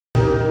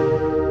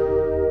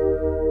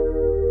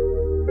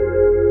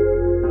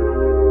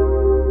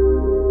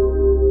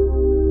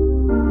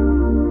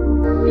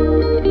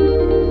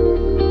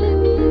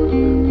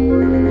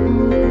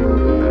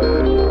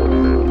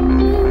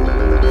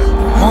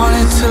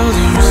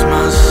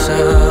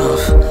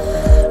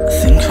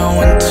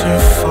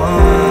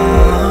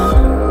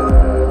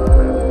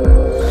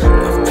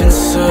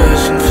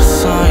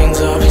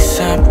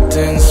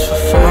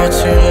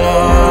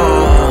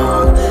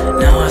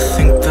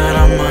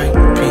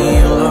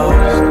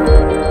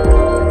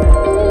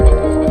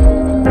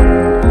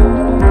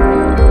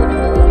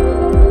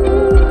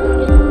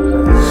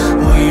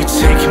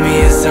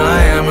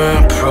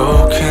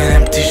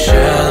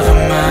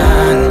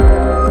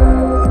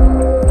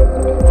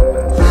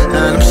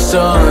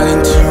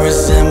starting to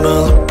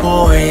resemble a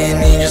boy,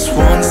 and he just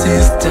wants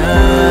his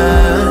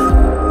dad.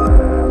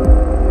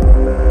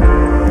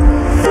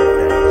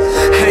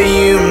 Hey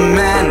you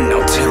man,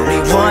 now tell me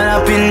what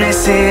I've been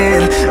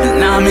missing.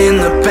 And I'm in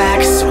the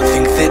back, so I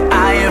think that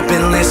I have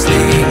been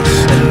listening.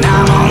 And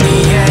I'm on the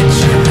edge,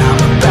 and I'm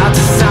about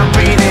to stop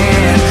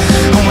breathing.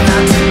 Oh,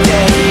 not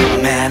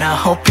today, man, I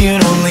hope you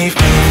don't leave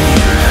me.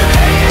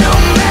 Hey you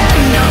man,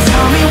 now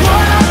tell me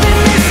what I've been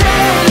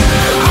missing.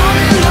 I'm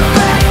in the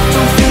back,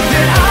 don't think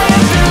that I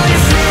have been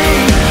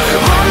listening.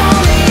 I'm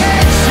on the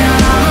edge,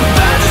 and I'm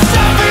about to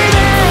stop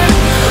breathing.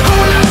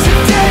 Oh, not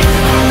today,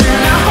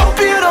 man, I hope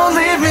you don't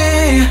leave me.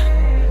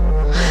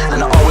 And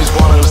I always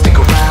wanted to stick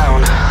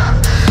around,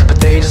 but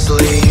they just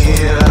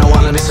leave. I don't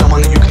wanna be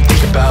someone that you can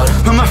think about,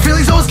 but my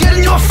feelings always get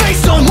in your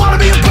face. Don't wanna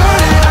be a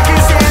burden, I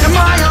can't stand on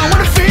my own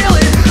when I feel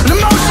it. An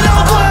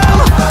emotional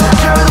blow,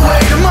 carry the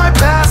weight of my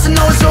past. I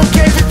know it's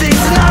okay for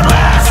things to not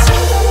last,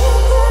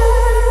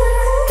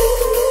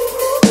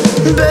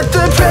 but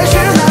the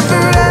pressure's not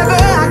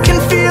forever. I can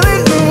feel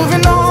it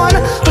moving on,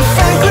 but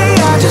frankly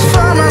I just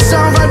find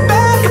myself right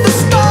back at the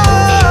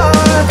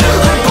start.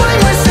 I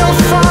blame myself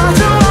far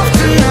too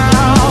often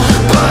now,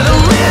 but a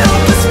little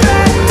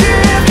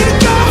perspective can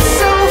go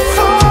so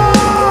far.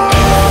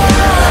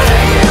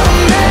 Hey you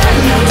man,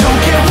 now don't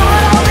get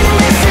what I'll be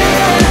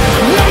missing.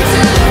 Numb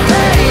to the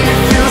pain, it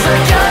feels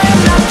like I am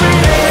not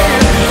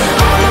breathing.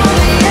 I'm on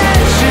the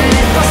edge, and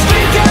if I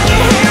speak can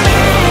you hear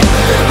me?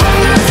 I'm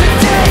not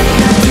today,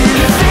 I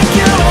didn't think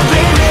you would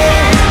be me.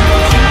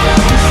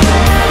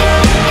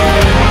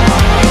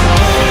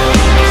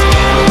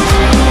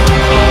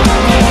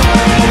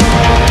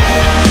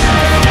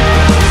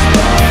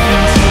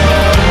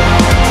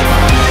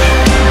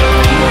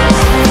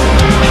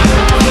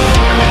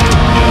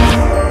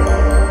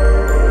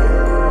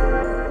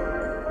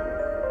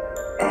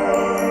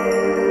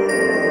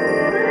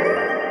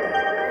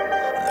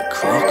 The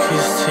clock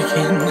is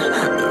ticking,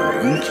 the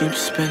room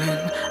keeps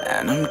spinning,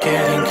 and I'm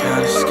getting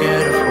kinda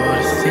scared of what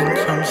I think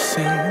I'm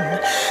seeing.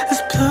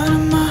 There's blood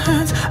in my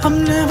hands, I've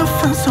never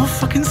felt so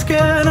fucking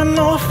scared. I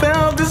know I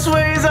felt this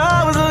way as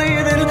I was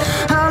leaving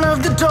out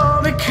of the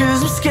door,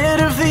 because I'm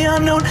scared of the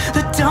unknown.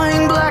 The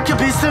dying black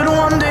abyss that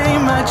one day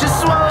might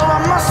just swallow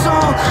up my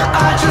soul.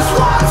 I just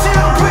want to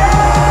breathe.